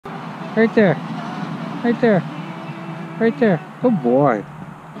Right there. Right there. Right there. Good boy.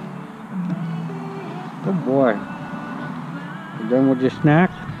 Good boy. And then we'll just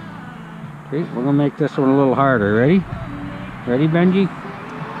snack. Okay, we're gonna make this one a little harder. Ready? Ready, Benji?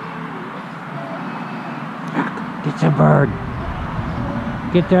 Get that bird.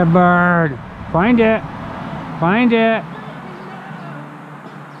 Get that bird. Find it. Find it.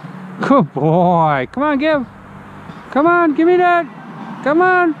 Good boy. Come on, give. Come on, give me that. Come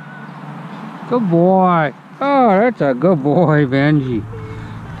on. Good boy. Oh, that's a good boy, Benji.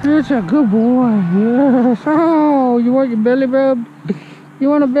 That's a good boy. Yes. Oh, you want your belly rub? You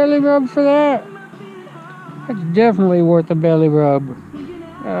want a belly rub for that? That's definitely worth a belly rub.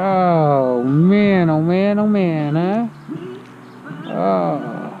 Oh, man, oh, man, oh, man, huh?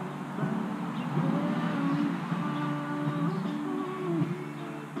 Oh.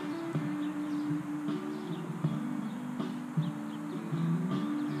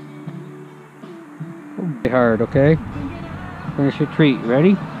 Hard, okay? Finish your treat.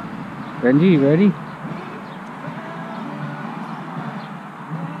 Ready? Benji, ready?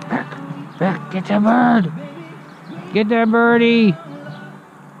 Back, back, get that bird! Get that birdie!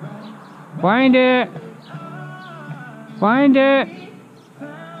 Find it! Find it!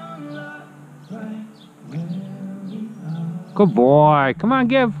 Good boy! Come on,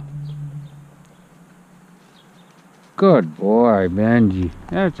 give! Good boy, Benji.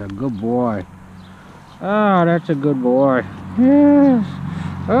 That's a good boy. Oh, that's a good boy. Yes.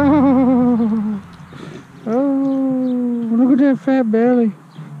 Oh. Oh. Look at that fat belly.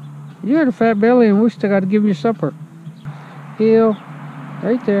 You got a fat belly and we still got to give you supper. Heel.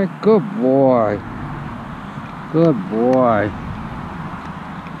 Right there. Good boy. Good boy.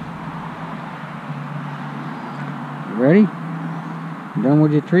 You ready? You done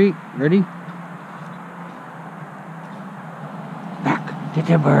with your treat? Ready? Back. Get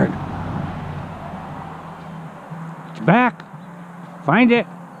that bird. Back. Find it.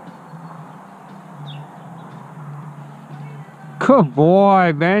 Good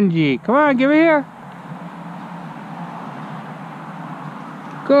boy, Benji. Come on, give it here.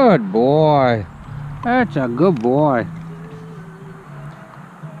 Good boy. That's a good boy.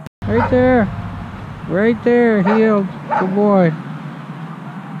 Right there. Right there, healed. Good boy.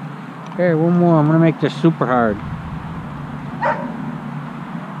 Okay, one more. I'm going to make this super hard.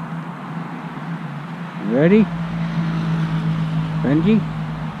 You ready? Benji?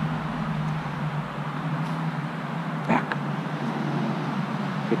 Back.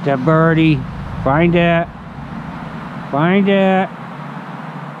 Get that birdie. Find it. Find it.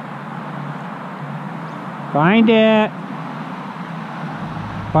 Find it.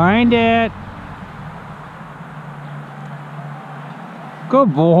 Find it.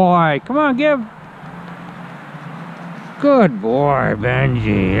 Good boy. Come on, give. Good boy,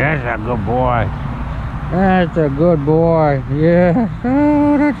 Benji. That's a good boy. That's a good boy. Yeah.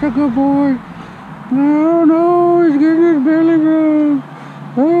 Oh, that's a good boy. No, no, he's getting his belly rub.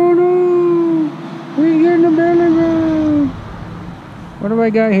 Oh no, he's getting a belly rub. What have I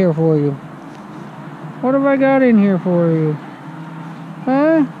got here for you? What have I got in here for you?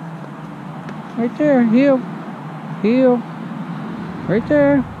 Huh? Right there, heel. Heel. Right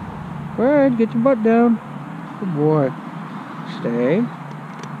there. Go ahead, get your butt down. Good boy. Stay.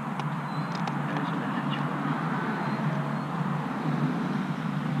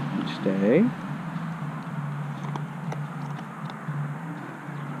 Stay.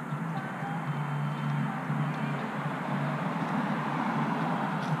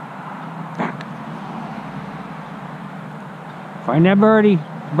 Find that birdie.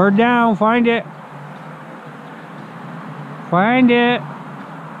 Bird down. Find it. Find it.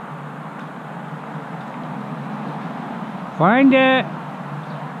 Find it.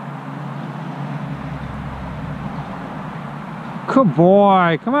 Good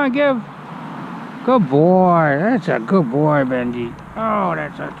boy. Come on, give. Good boy. That's a good boy, Benji. Oh,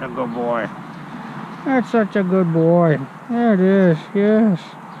 that's such a good boy. That's such a good boy. There it is. Yes.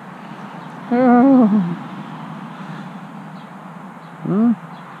 Oh. Hmm?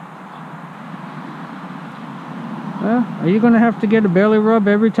 Huh? Are you going to have to get a belly rub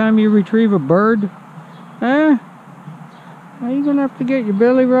every time you retrieve a bird? Huh? Are you going to have to get your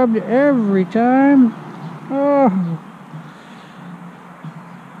belly rubbed every time? Oh.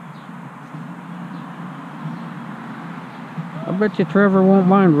 I bet you Trevor won't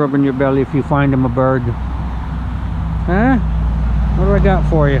mind rubbing your belly if you find him a bird. Huh? What do I got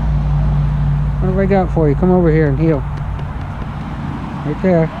for you? What have I got for you? Come over here and heel. Right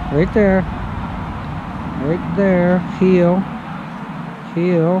there. Right there. Right there. Heel.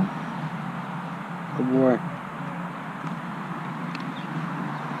 Heel. Good boy.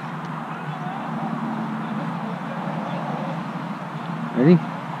 Ready?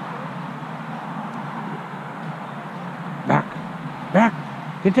 Back.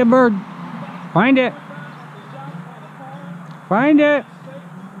 Back. Get the bird. Find it. Find it.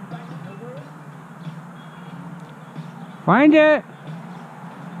 Find it.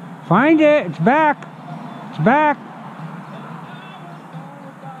 Find it. It's back. It's back.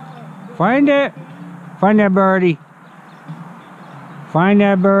 Find it. Find that birdie. Find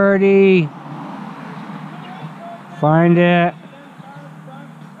that birdie. Find it.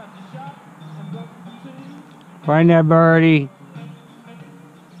 Find that birdie.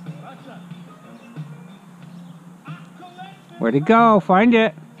 Where'd it go? Find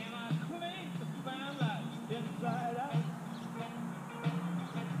it.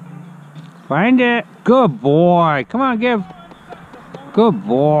 Find it. Good boy. Come on, give. Good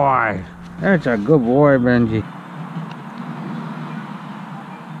boy. That's a good boy, Benji.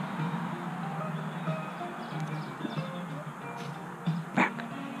 Back.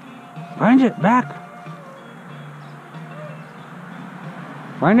 Find it. Back.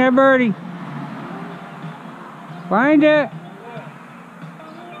 Find that birdie. Find it.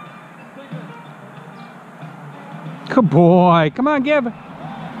 Good boy. Come on, give.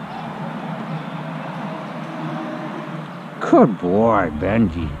 Good boy,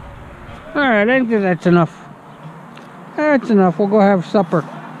 Benji. Alright, I think that's enough. That's enough. We'll go have supper.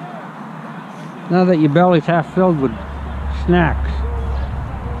 Now that your belly's half filled with snacks.